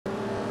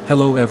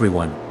Hello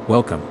everyone,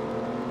 welcome.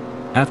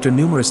 After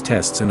numerous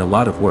tests and a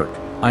lot of work,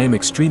 I am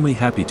extremely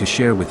happy to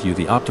share with you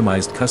the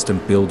optimized custom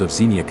build of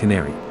Xenia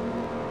Canary.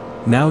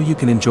 Now you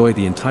can enjoy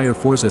the entire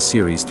Forza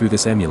series through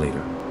this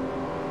emulator.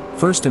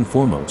 First and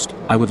foremost,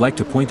 I would like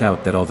to point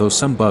out that although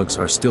some bugs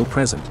are still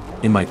present,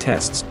 in my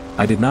tests,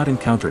 I did not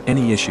encounter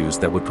any issues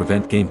that would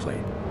prevent gameplay.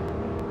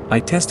 I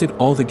tested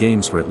all the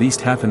games for at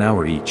least half an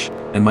hour each,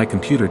 and my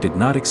computer did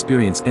not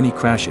experience any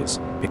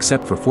crashes,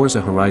 except for Forza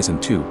Horizon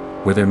 2,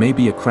 where there may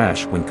be a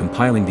crash when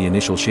compiling the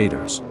initial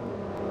shaders.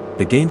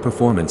 The game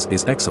performance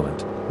is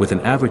excellent, with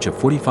an average of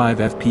 45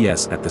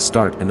 FPS at the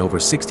start and over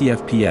 60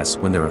 FPS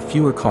when there are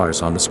fewer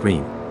cars on the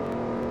screen.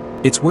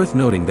 It's worth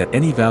noting that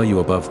any value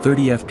above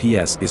 30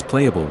 FPS is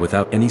playable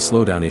without any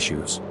slowdown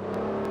issues.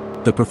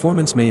 The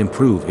performance may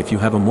improve if you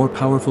have a more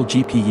powerful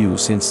GPU,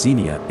 since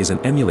Xenia is an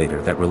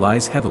emulator that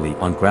relies heavily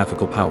on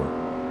graphical power.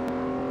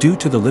 Due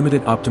to the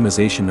limited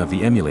optimization of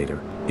the emulator,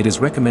 it is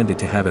recommended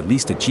to have at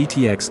least a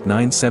GTX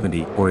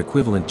 970 or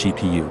equivalent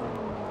GPU.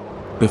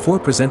 Before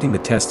presenting the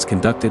tests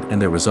conducted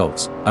and their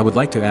results, I would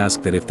like to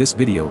ask that if this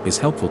video is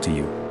helpful to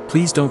you,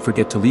 please don't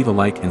forget to leave a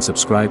like and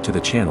subscribe to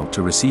the channel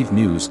to receive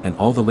news and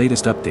all the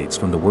latest updates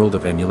from the world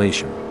of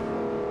emulation.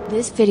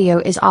 This video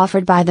is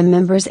offered by the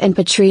members and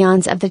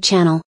Patreons of the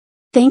channel.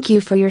 Thank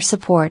you for your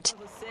support.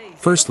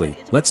 Firstly,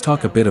 let's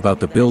talk a bit about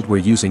the build we're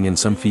using and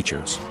some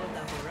features.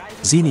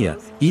 Xenia,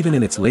 even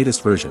in its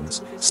latest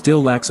versions,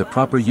 still lacks a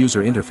proper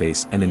user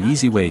interface and an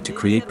easy way to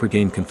create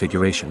per-game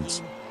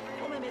configurations.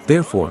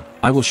 Therefore,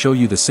 I will show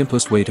you the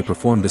simplest way to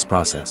perform this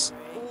process.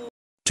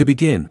 To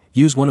begin,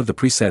 use one of the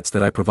presets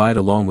that I provide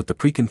along with the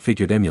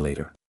pre-configured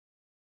emulator.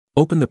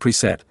 Open the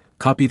preset,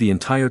 copy the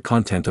entire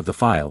content of the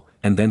file,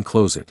 and then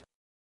close it.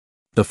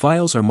 The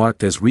files are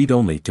marked as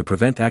read-only to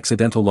prevent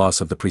accidental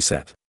loss of the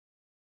preset.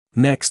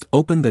 Next,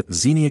 open the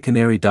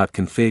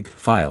xeniacanary.config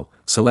file,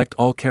 select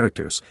all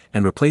characters,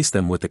 and replace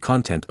them with the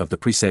content of the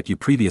preset you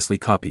previously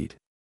copied.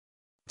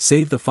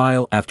 Save the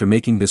file after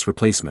making this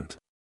replacement.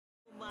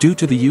 Due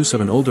to the use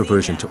of an older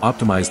version to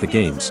optimize the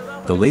games,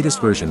 the latest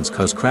versions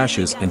cause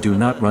crashes and do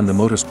not run the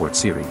Motorsport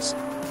series.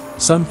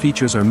 Some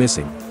features are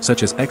missing,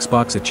 such as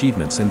Xbox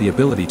achievements and the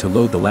ability to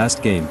load the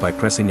last game by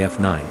pressing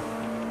F9.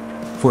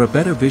 For a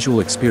better visual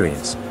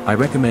experience, I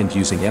recommend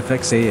using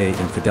FXAA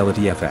and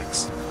Fidelity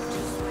FX.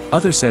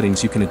 Other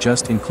settings you can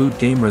adjust include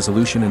game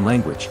resolution and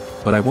language,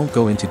 but I won't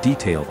go into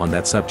detail on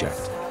that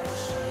subject.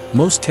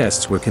 Most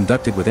tests were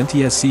conducted with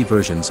NTSC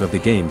versions of the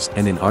games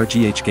and in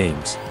RGH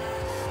games.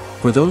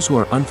 For those who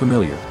are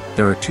unfamiliar,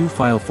 there are two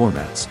file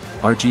formats,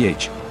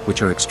 RGH,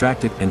 which are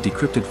extracted and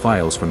decrypted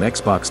files from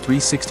Xbox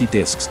 360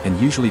 disks and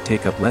usually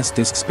take up less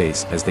disk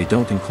space as they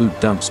don't include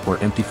dumps or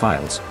empty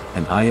files,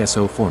 and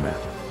ISO format,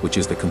 which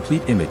is the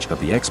complete image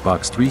of the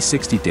Xbox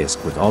 360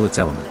 disk with all its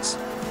elements.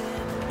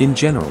 In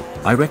general,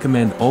 I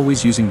recommend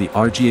always using the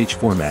RGH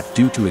format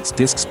due to its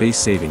disk space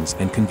savings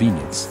and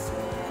convenience.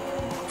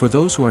 For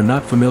those who are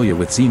not familiar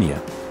with Xenia,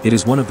 it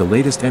is one of the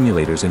latest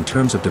emulators in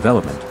terms of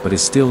development but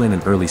is still in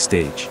an early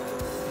stage.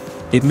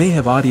 It may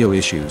have audio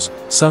issues,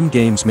 some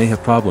games may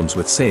have problems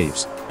with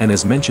saves, and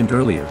as mentioned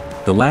earlier,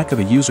 the lack of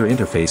a user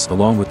interface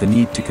along with the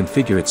need to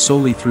configure it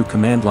solely through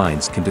command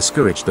lines can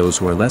discourage those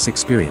who are less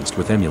experienced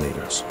with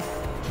emulators.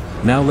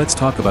 Now let's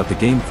talk about the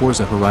game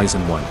Forza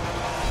Horizon 1.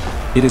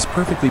 It is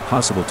perfectly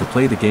possible to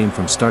play the game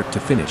from start to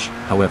finish,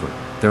 however,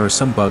 there are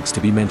some bugs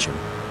to be mentioned.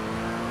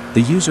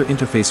 The user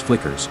interface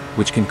flickers,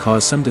 which can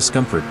cause some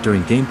discomfort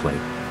during gameplay,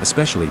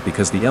 especially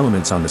because the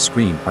elements on the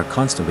screen are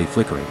constantly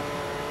flickering.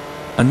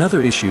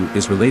 Another issue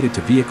is related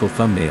to vehicle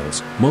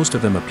thumbnails. Most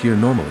of them appear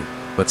normally,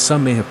 but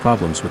some may have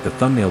problems with the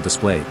thumbnail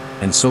display,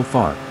 and so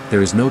far,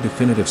 there is no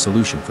definitive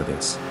solution for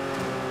this.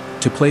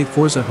 To play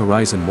Forza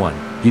Horizon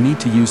 1, you need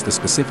to use the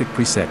specific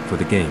preset for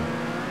the game.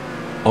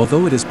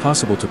 Although it is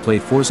possible to play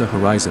Forza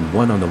Horizon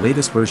 1 on the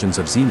latest versions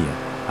of Xenia,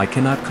 I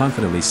cannot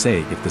confidently say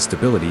if the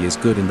stability is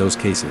good in those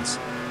cases.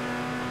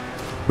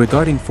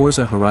 Regarding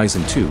Forza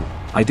Horizon 2,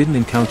 I didn't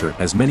encounter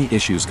as many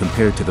issues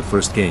compared to the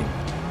first game.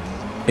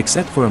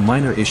 Except for a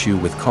minor issue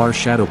with car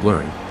shadow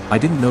blurring, I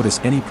didn't notice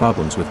any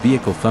problems with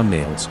vehicle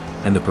thumbnails,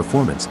 and the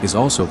performance is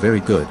also very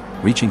good,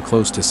 reaching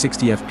close to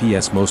 60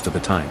 FPS most of the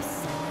time.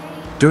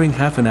 During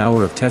half an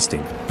hour of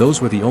testing,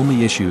 those were the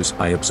only issues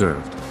I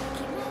observed.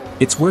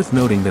 It's worth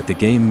noting that the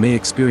game may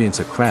experience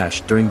a crash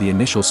during the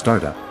initial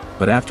startup,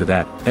 but after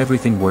that,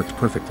 everything worked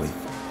perfectly.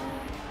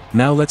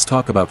 Now let's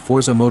talk about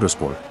Forza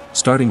Motorsport,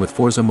 starting with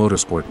Forza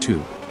Motorsport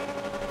 2.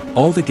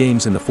 All the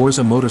games in the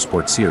Forza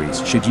Motorsport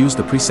series should use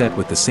the preset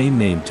with the same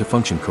name to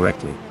function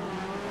correctly.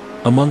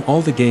 Among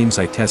all the games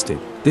I tested,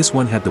 this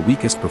one had the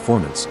weakest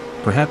performance,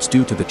 perhaps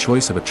due to the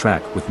choice of a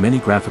track with many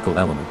graphical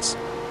elements.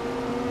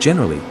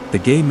 Generally, the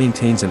game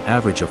maintains an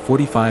average of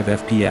 45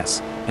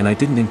 FPS, and I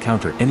didn't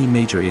encounter any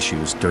major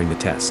issues during the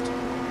test.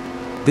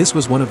 This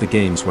was one of the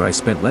games where I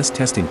spent less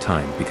testing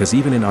time because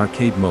even in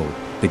arcade mode,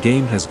 the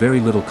game has very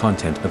little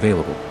content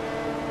available.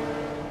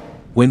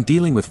 When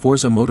dealing with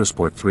Forza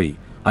Motorsport 3,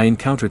 I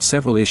encountered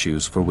several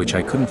issues for which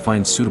I couldn't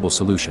find suitable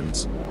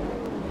solutions.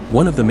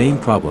 One of the main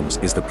problems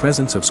is the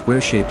presence of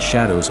square-shaped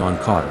shadows on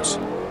cars.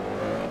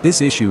 This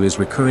issue is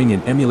recurring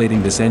in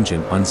emulating this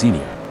engine on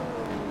Xenia.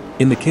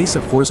 In the case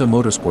of Forza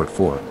Motorsport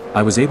 4,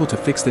 I was able to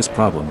fix this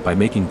problem by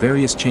making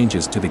various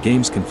changes to the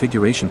game's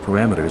configuration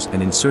parameters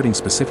and inserting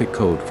specific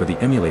code for the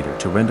emulator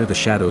to render the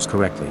shadows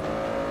correctly.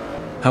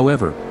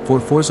 However, for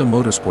Forza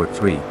Motorsport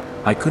 3,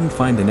 I couldn't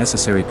find the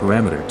necessary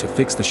parameter to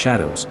fix the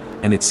shadows,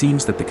 and it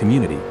seems that the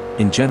community,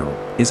 in general,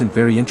 isn't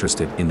very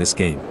interested in this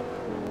game.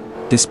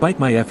 Despite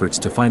my efforts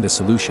to find a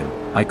solution,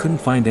 I couldn't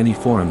find any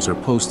forums or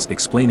posts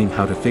explaining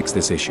how to fix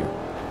this issue.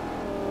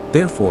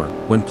 Therefore,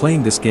 when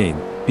playing this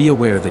game, be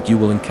aware that you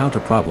will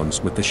encounter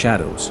problems with the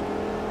shadows.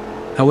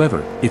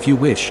 However, if you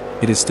wish,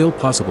 it is still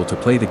possible to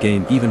play the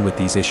game even with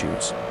these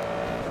issues.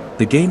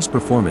 The game's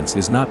performance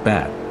is not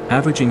bad,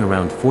 averaging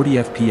around 40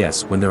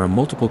 FPS when there are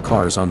multiple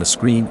cars on the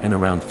screen and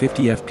around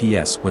 50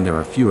 FPS when there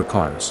are fewer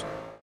cars.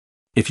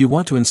 If you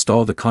want to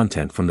install the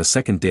content from the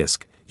second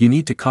disk, you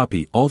need to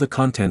copy all the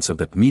contents of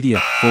the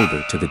media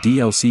folder to the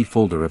DLC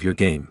folder of your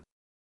game.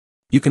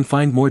 You can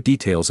find more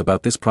details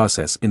about this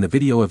process in the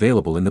video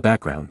available in the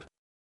background.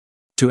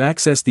 To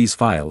access these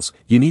files,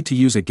 you need to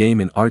use a game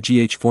in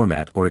RGH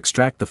format or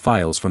extract the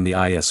files from the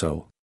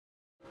ISO.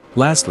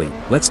 Lastly,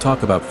 let's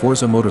talk about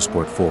Forza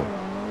Motorsport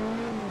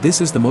 4.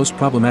 This is the most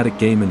problematic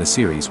game in the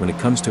series when it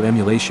comes to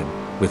emulation,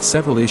 with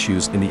several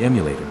issues in the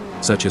emulator,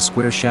 such as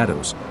square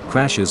shadows,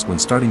 crashes when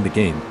starting the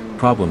game,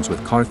 problems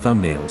with car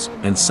thumbnails,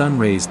 and sun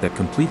rays that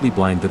completely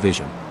blind the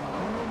vision.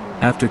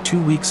 After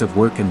 2 weeks of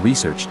work and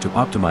research to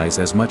optimize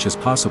as much as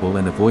possible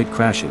and avoid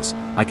crashes,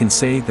 I can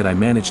say that I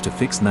managed to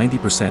fix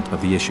 90%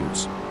 of the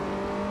issues.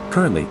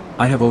 Currently,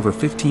 I have over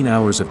 15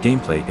 hours of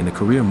gameplay in the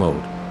career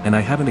mode, and I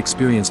haven't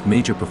experienced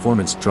major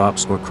performance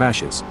drops or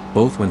crashes,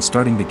 both when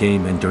starting the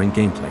game and during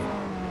gameplay.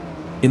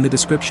 In the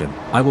description,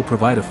 I will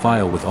provide a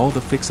file with all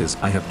the fixes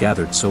I have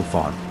gathered so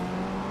far.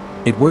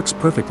 It works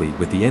perfectly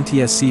with the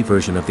NTSC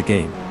version of the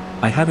game.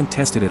 I haven't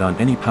tested it on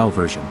any PAL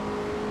version.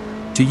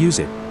 To use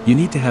it, you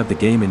need to have the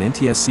game in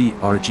NTSC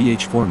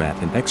RGH format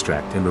and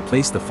extract and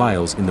replace the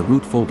files in the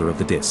root folder of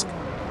the disk.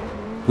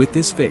 With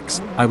this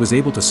fix, I was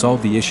able to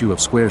solve the issue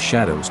of square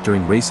shadows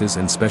during races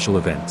and special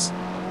events.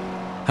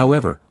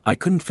 However, I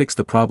couldn't fix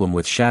the problem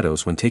with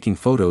shadows when taking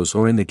photos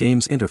or in the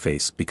game's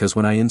interface because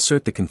when I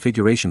insert the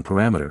configuration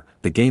parameter,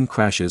 the game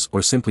crashes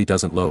or simply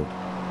doesn't load.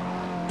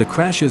 The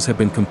crashes have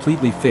been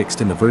completely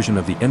fixed in the version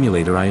of the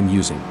emulator I am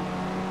using.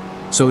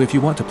 So if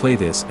you want to play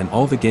this and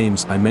all the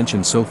games I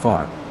mentioned so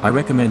far, I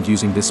recommend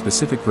using this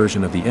specific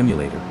version of the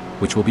emulator,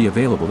 which will be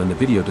available in the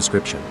video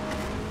description.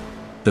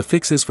 The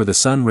fixes for the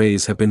sun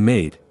rays have been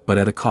made, but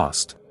at a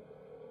cost.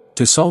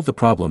 To solve the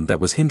problem that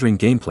was hindering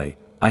gameplay,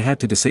 I had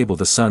to disable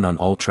the sun on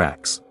all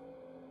tracks.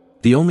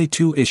 The only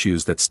two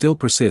issues that still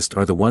persist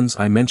are the ones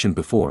I mentioned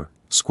before,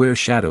 square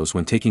shadows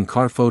when taking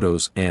car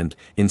photos and,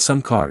 in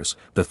some cars,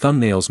 the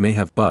thumbnails may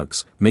have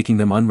bugs, making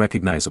them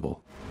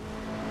unrecognizable.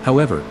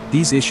 However,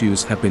 these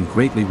issues have been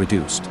greatly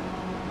reduced.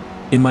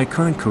 In my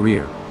current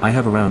career, I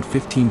have around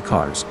 15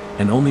 cars,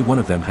 and only one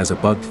of them has a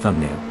bugged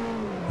thumbnail.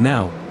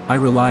 Now, I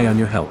rely on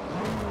your help.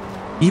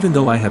 Even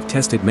though I have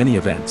tested many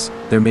events,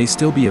 there may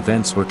still be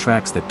events or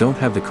tracks that don't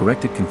have the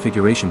corrected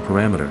configuration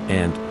parameter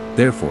and,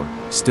 therefore,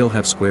 still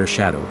have square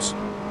shadows.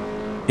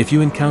 If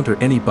you encounter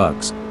any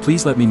bugs,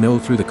 please let me know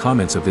through the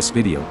comments of this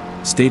video,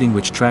 stating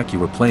which track you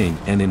were playing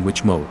and in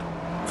which mode.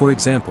 For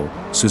example,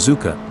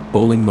 Suzuka,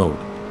 bowling mode.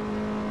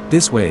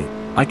 This way,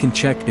 I can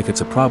check if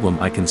it's a problem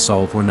I can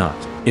solve or not.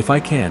 If I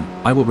can,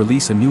 I will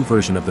release a new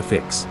version of the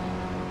fix.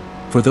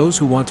 For those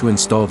who want to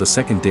install the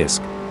second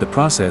disc, the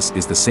process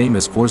is the same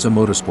as Forza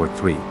Motorsport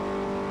 3.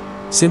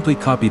 Simply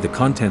copy the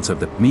contents of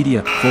the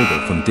media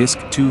folder from disk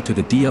 2 to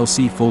the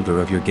DLC folder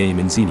of your game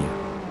in Xenia.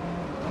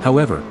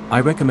 However,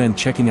 I recommend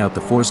checking out the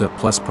Forza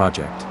Plus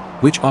project,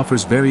 which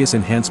offers various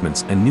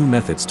enhancements and new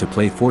methods to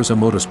play Forza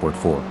Motorsport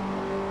 4.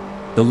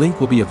 The link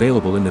will be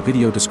available in the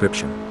video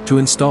description. To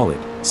install it,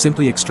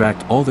 simply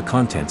extract all the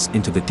contents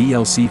into the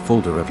DLC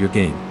folder of your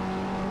game.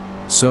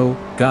 So,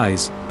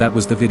 guys, that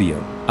was the video.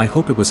 I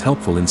hope it was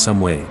helpful in some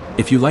way.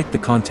 If you liked the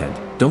content,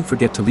 don't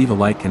forget to leave a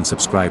like and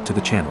subscribe to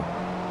the channel.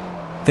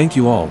 Thank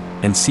you all,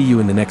 and see you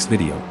in the next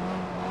video.